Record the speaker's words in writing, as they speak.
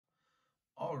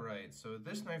Alright, so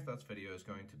this knife that's video is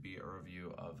going to be a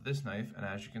review of this knife, and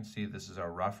as you can see, this is a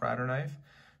Rough Rider knife.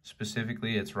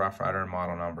 Specifically, it's Rough Rider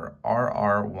model number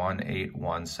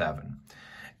RR1817.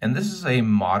 And this is a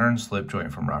modern slip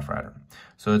joint from Rough Rider.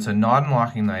 So it's a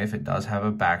non-locking knife, it does have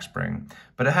a back spring,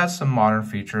 but it has some modern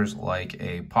features like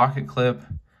a pocket clip,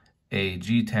 a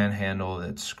G10 handle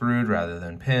that's screwed rather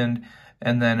than pinned,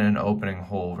 and then an opening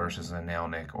hole versus a nail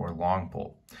nick or long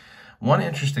pull. One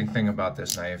interesting thing about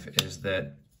this knife is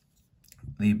that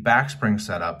the back spring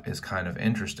setup is kind of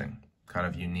interesting, kind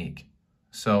of unique.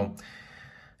 So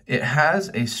it has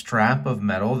a strap of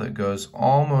metal that goes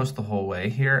almost the whole way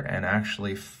here and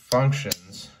actually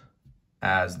functions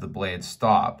as the blade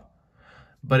stop,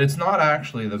 but it's not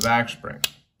actually the back spring.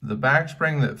 The back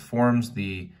spring that forms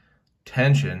the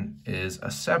tension is a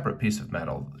separate piece of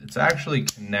metal. It's actually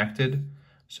connected,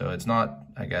 so it's not,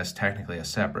 I guess, technically a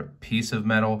separate piece of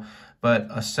metal, but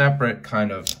a separate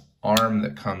kind of arm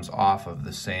that comes off of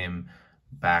the same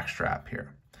back strap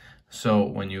here. So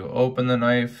when you open the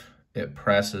knife, it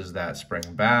presses that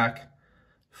spring back,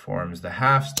 forms the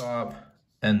half stop,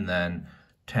 and then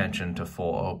tension to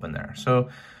full open there. So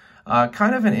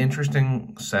kind of an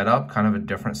interesting setup, kind of a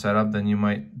different setup than you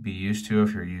might be used to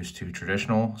if you're used to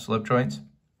traditional slip joints.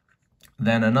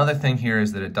 Then another thing here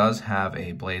is that it does have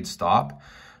a blade stop.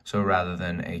 So rather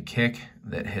than a kick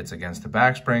that hits against the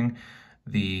back spring,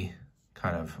 the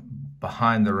kind of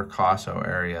behind the ricasso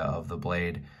area of the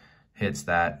blade hits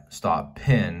that stop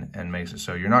pin and makes it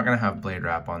so you're not going to have blade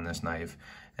wrap on this knife,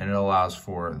 and it allows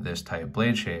for this type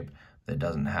blade shape that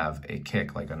doesn't have a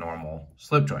kick like a normal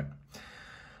slip joint.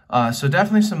 So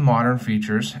definitely some modern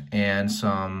features and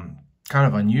some kind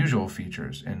of unusual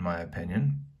features in my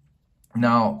opinion.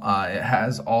 Now, it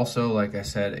has also, like I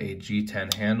said, a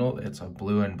G10 handle. It's a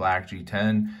blue and black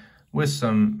G10 with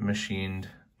some machined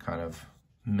kind of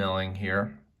milling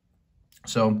here.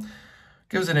 So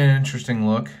gives it an interesting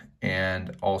look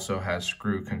and also has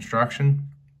screw construction,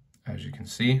 as you can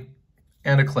see,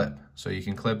 and a clip. So you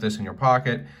can clip this in your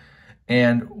pocket.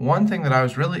 And one thing that I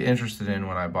was really interested in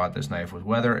when I bought this knife was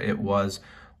whether it was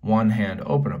one-hand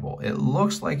openable. It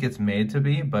looks like it's made to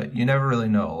be, but you never really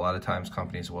know. A lot of times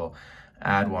companies will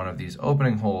add one of these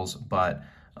opening holes, but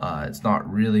it's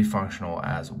not really functional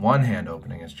as one-hand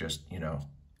opening. It's just, you know,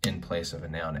 in place of a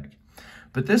nail nick.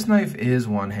 But this knife is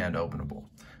one-hand openable.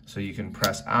 So you can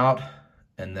press out,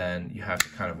 and then you have to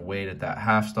kind of wait at that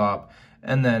half stop,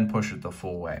 and then push it the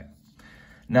full way.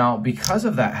 Now, because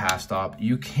of that half stop,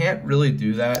 you can't really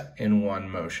do that in one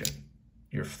motion.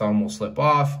 Your thumb will slip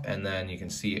off, and then you can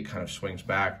see it kind of swings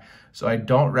back. So I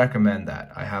don't recommend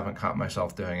that. I haven't caught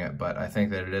myself doing it, but I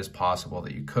think that it is possible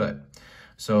that you could.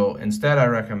 So instead, I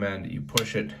recommend you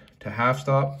push it to half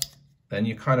stop, then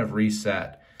you kind of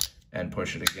reset and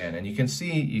push it again. And you can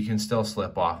see you can still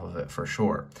slip off of it for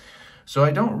sure. So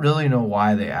I don't really know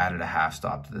why they added a half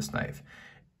stop to this knife.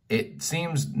 It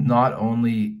seems not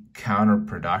only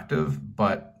counterproductive,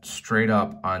 but straight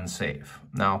up unsafe.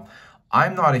 Now,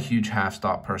 I'm not a huge half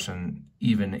stop person,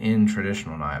 even in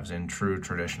traditional knives, in true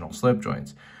traditional slip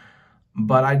joints,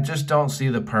 but I just don't see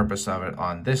the purpose of it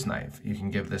on this knife. You can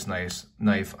give this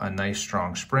knife a nice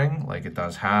strong spring like it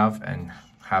does have, and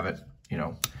have it, you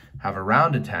know, have a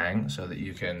rounded tang so that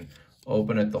you can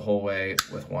open it the whole way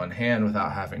with one hand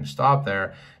without having to stop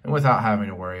there and without having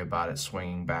to worry about it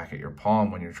swinging back at your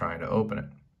palm when you're trying to open it.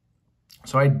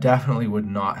 So I definitely would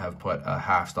not have put a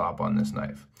half stop on this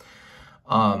knife.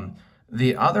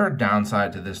 The other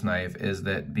downside to this knife is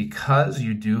that because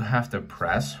you do have to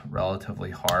press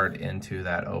relatively hard into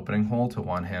that opening hole to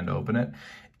one hand open it,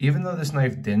 even though this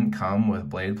knife didn't come with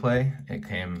blade play, it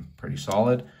came pretty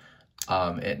solid,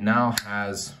 it now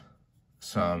has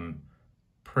some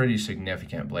pretty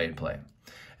significant blade play.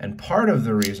 And part of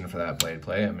the reason for that blade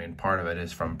play, I mean, part of it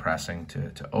is from pressing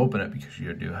to open it, because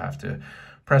you do have to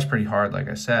press pretty hard, like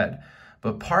I said.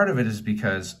 But part of it is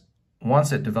because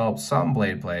once it developed some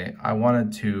blade play, I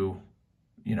wanted to,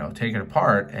 you know, take it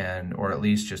apart or at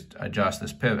least just adjust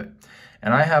this pivot.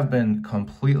 And I have been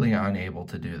completely unable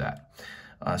to do that.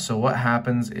 So what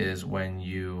happens is when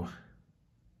you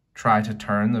try to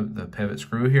turn the pivot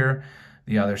screw here,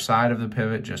 the other side of the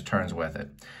pivot just turns with it.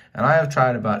 And I have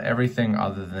tried about everything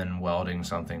other than welding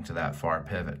something to that far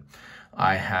pivot.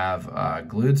 I have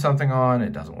glued something on,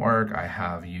 it doesn't work. I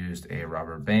have used a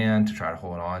rubber band to try to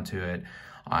hold on to it.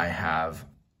 I have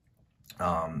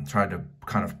tried to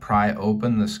kind of pry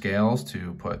open the scales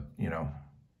to put, you know,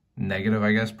 negative,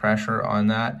 I guess, pressure on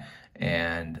that,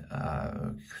 and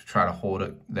try to hold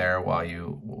it there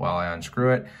while I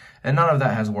unscrew it. And none of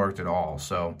that has worked at all.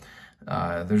 So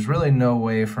There's really no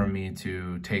way for me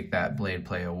to take that blade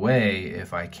play away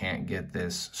if I can't get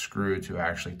this screw to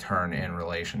actually turn in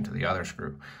relation to the other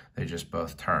screw. They just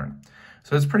both turn.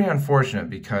 So it's pretty unfortunate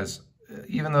because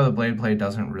even though the blade play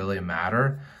doesn't really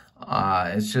matter,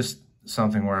 it's just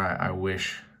something where I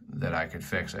wish that I could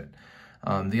fix it.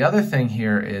 The other thing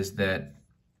here is that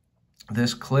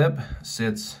this clip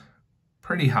sits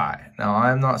pretty high. Now,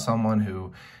 I'm not someone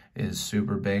who is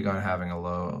super big on having a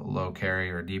low carry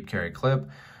or deep carry clip,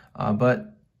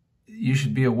 but you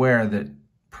should be aware that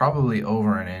probably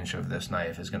over an inch of this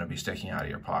knife is going to be sticking out of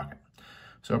your pocket.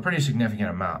 So a pretty significant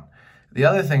amount. The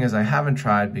other thing is I haven't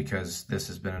tried because this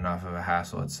has been enough of a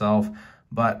hassle itself,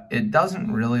 but it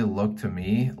doesn't really look to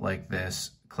me like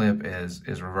this clip is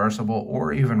reversible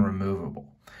or even removable.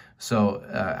 So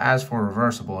as for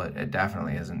reversible, it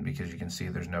definitely isn't, because you can see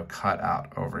there's no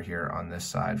cutout over here on this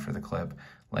side for the clip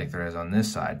like there is on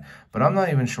this side. But I'm not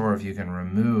even sure if you can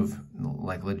remove,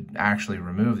 like actually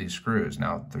remove these screws.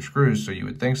 Now they're screws, so you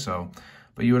would think so,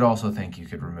 but you would also think you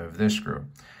could remove this screw.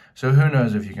 So who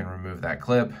knows if you can remove that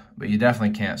clip, but you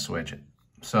definitely can't switch it.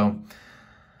 So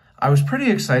I was pretty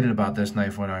excited about this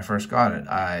knife when I first got it.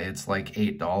 It's like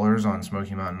 $8 on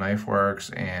Smoky Mountain Knife Works,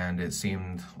 and it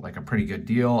seemed like a pretty good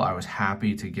deal. I was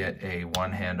happy to get a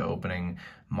one-hand opening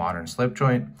modern slip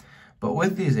joint. But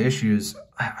with these issues,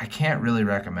 I can't really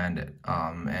recommend it.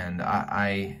 And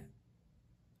I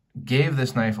gave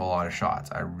this knife a lot of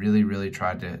shots. I really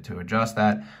tried to adjust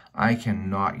that. I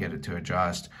cannot get it to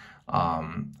adjust.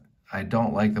 I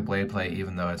don't like the blade play,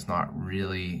 even though it's not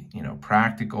really,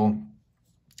 practical.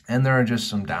 And there are just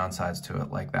some downsides to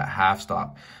it, like that half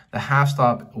stop. The half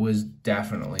stop was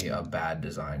definitely a bad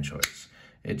design choice.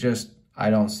 I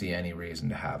don't see any reason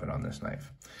to have it on this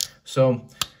knife. So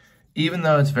even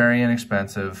though it's very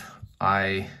inexpensive,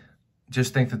 I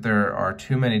just think that there are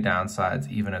too many downsides,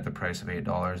 even at the price of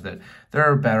 $8, that there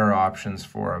are better options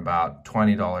for about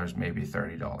 $20, maybe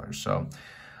 $30. So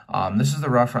this is the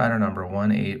Rough Ryder number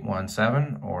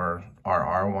 1817, or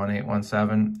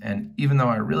RR1817, and even though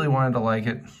I really wanted to like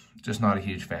it, just not a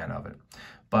huge fan of it.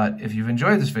 But if you've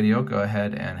enjoyed this video, go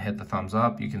ahead and hit the thumbs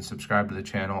up. You can subscribe to the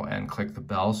channel and click the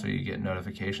bell so you get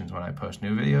notifications when I post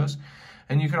new videos.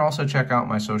 And you can also check out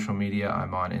my social media.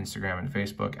 I'm on Instagram and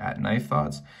Facebook at Knife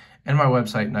Thoughts, and my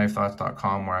website,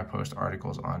 knifethoughts.com, where I post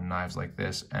articles on knives like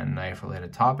this and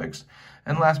knife-related topics.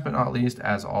 And last but not least,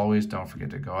 as always, don't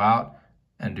forget to go out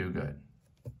and do good.